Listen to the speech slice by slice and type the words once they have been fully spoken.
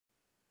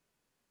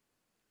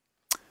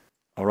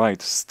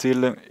Alright,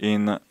 still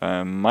in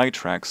My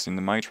Tracks, in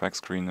the My Tracks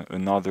screen,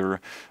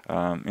 another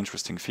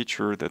interesting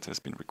feature that has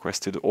been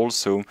requested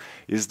also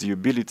is the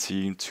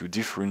ability to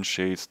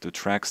differentiate the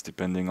tracks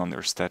depending on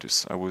their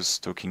status. I was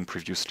talking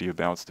previously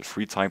about the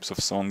three types of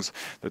songs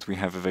that we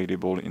have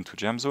available into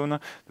Jamzone,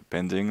 the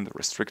pending, the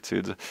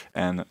restricted,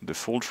 and the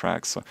full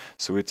tracks.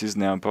 So it is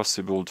now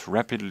possible to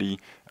rapidly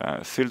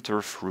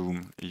filter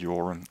through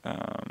your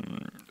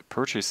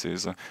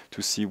purchases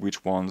to see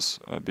which ones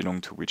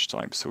belong to which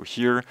type. So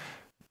here,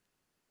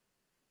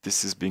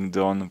 this is being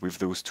done with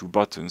those two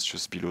buttons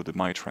just below the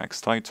My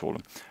Tracks title.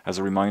 As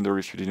a reminder,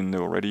 if you didn't know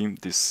already,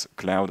 this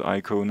cloud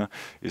icon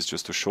is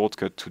just a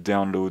shortcut to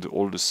download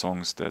all the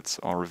songs that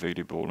are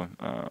available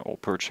or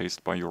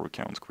purchased by your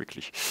account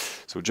quickly.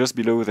 So just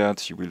below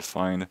that, you will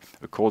find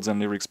a Chords and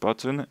Lyrics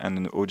button and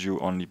an Audio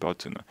Only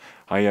button.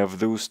 I have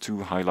those two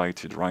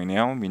highlighted right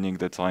now, meaning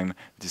that I'm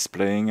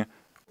displaying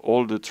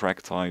all the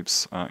track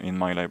types in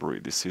my library.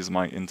 This is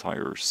my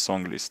entire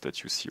song list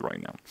that you see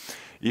right now.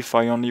 If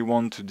I only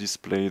want to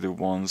display the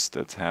ones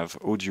that have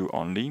audio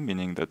only,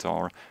 meaning that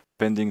are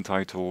pending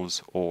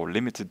titles or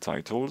limited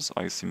titles,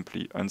 I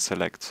simply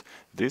unselect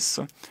this,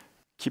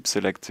 keep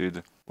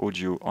selected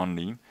audio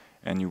only,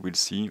 and you will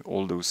see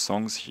all those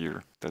songs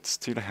here that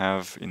still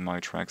have in My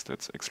Tracks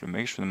that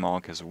exclamation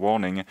mark as a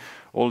warning.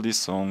 All these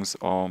songs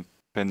are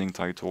pending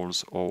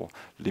titles or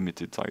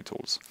limited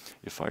titles.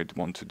 If I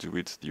want to do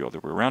it the other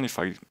way around, if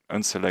I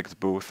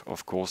unselect both,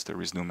 of course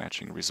there is no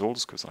matching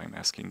results because I'm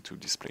asking to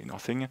display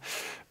nothing.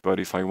 But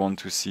if I want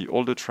to see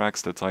all the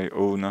tracks that I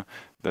own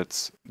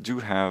that do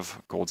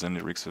have chords and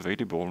lyrics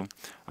available,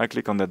 I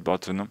click on that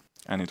button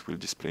and it will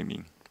display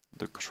me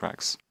the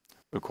tracks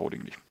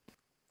accordingly.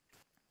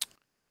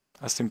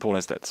 As simple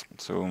as that.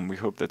 So we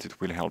hope that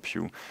it will help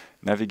you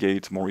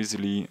navigate more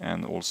easily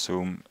and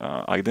also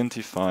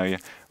identify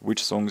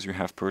which songs you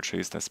have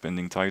purchased as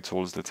pending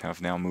titles that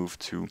have now moved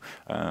to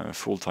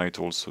full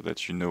titles so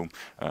that you know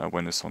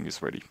when a song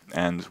is ready.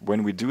 And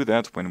when we do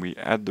that, when we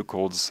add the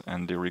chords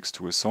and lyrics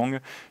to a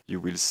song, you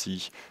will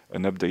see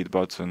an update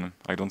button.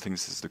 I don't think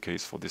this is the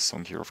case for this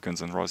song here of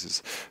Guns N'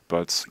 Roses,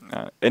 but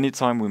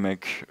anytime we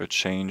make a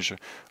change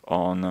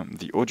on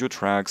the audio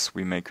tracks,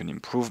 we make an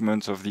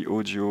improvement of the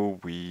audio,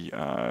 we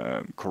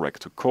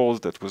correct a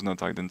chord that was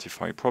not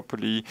identified properly,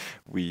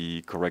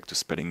 we correct the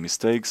spelling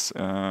mistakes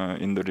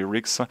in the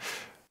lyrics.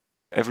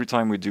 Every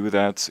time we do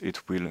that,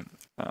 it will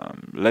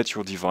let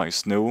your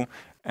device know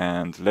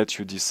and let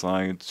you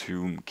decide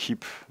to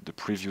keep the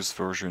previous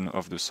version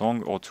of the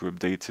song or to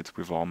update it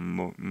with our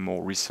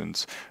more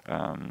recent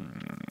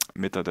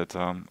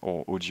metadata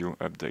or audio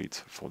update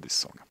for this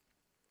song.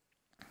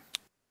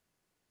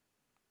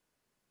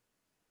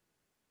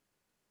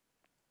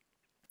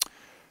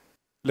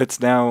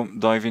 Let's now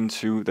dive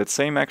into that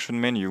same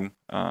action menu,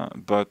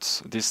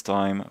 but this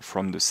time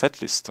from the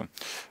setlist.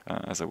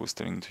 As I was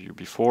telling to you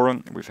before,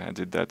 we've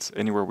added that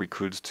anywhere we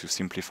could to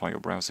simplify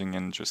your browsing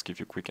and just give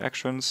you quick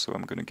actions. So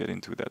I'm going to get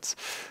into that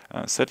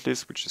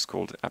setlist, which is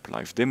called App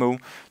Live Demo,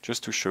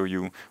 just to show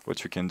you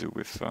what you can do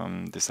with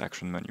this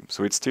action menu.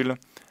 So it still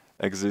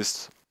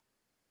exists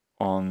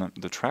on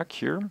the track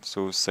here,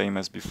 so same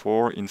as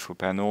before, info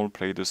panel,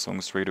 play the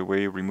song straight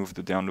away, remove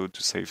the download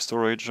to save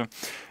storage,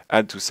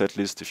 add to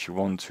setlist if you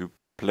want to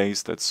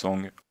place that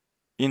song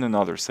in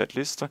another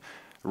setlist,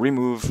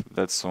 remove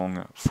that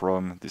song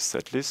from this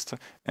setlist,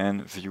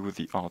 and view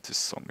the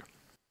artist song.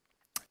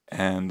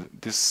 And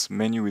this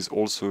menu is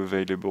also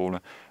available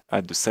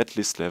at the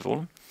setlist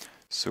level,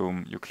 so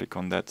you click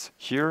on that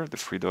here, the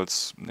three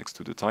dots next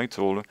to the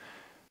title.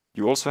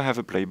 You also have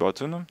a play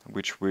button,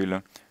 which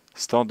will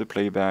start the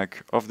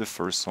playback of the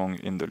first song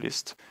in the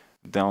list,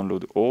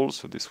 download all,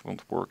 so this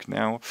won't work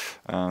now.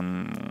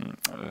 I'm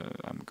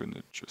going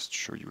to just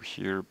show you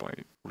here by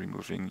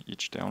removing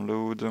each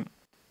download.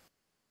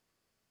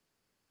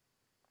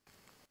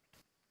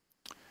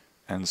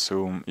 And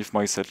so if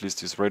my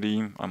setlist is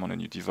ready, I'm on a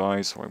new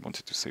device or I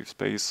wanted to save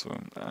space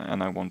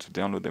and I want to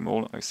download them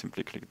all, I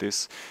simply click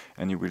this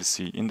and you will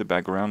see in the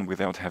background,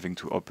 without having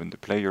to open the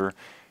player,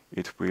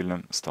 it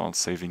will start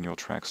saving your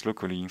tracks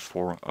locally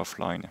for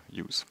offline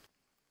use.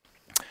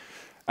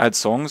 Add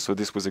songs, so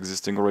this was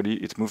existing already,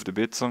 it moved a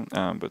bit,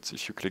 but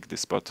if you click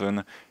this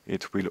button,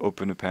 it will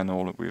open a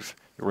panel with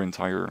your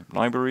entire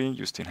library.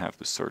 You still have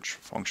the search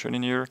function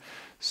in here,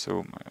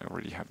 so I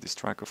already have this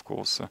track, of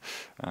course,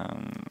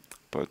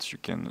 but you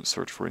can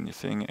search for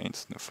anything,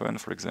 Ain't No Fun,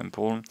 for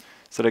example.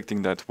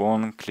 Selecting that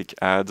one, click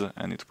Add,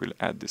 and it will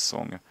add this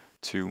song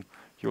to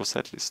your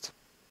setlist.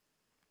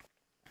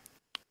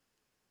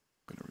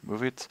 I'm going to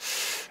remove it.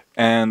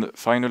 And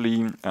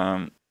finally,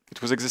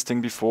 it was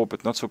existing before,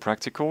 but not so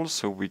practical,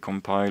 so we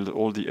compiled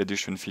all the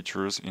edition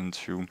features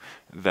into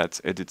that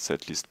Edit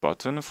Setlist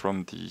button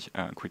from the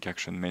Quick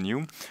Action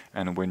menu.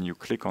 And when you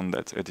click on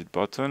that Edit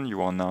button,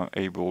 you are now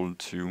able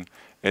to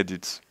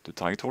edit the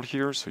title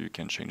here, so you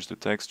can change the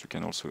text. You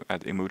can also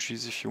add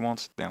emojis if you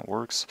want, that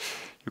works.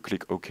 You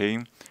click OK,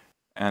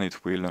 and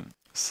it will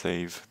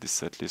save this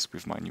setlist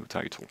with my new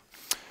title.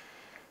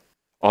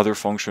 Other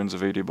functions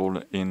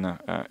available in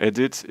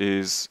Edit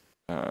is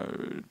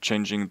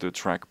changing the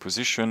track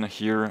position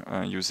here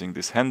using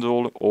this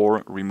handle,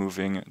 or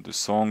removing the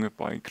song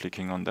by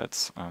clicking on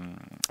that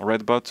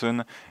red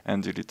button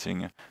and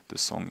deleting the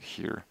song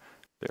here,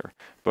 there.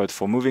 But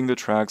for moving the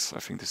tracks, I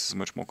think this is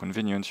much more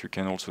convenient. You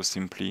can also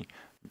simply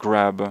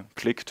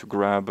click to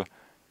grab,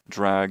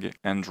 drag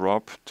and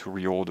drop to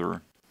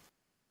reorder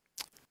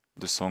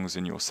the songs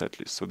in your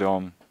setlist. So there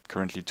are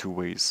currently two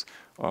ways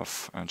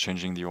of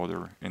changing the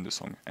order in the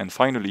song. And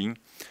finally,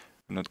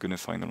 I'm not going to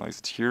finalize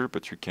it here,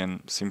 but you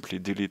can simply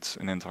delete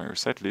an entire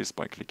setlist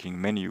by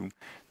clicking Menu,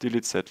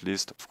 Delete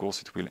Setlist. Of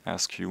course, it will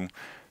ask you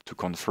to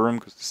confirm,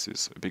 because this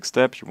is a big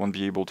step. You won't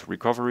be able to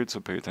recover it, so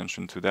pay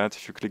attention to that.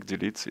 If you click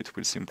Delete, it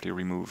will simply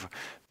remove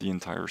the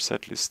entire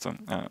setlist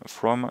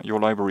from your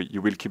library.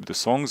 You will keep the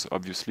songs,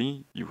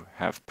 obviously. You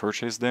have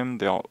purchased them.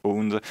 They are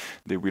owned.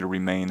 They will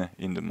remain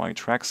in the My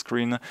Track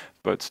screen,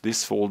 but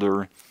this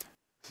folder,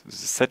 the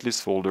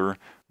setlist folder,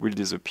 will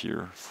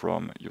disappear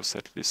from your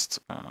setlist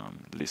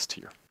list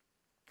here.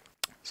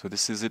 So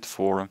this is it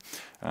for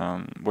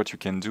what you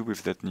can do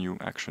with that new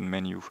action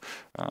menu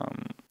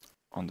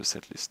on the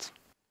setlist.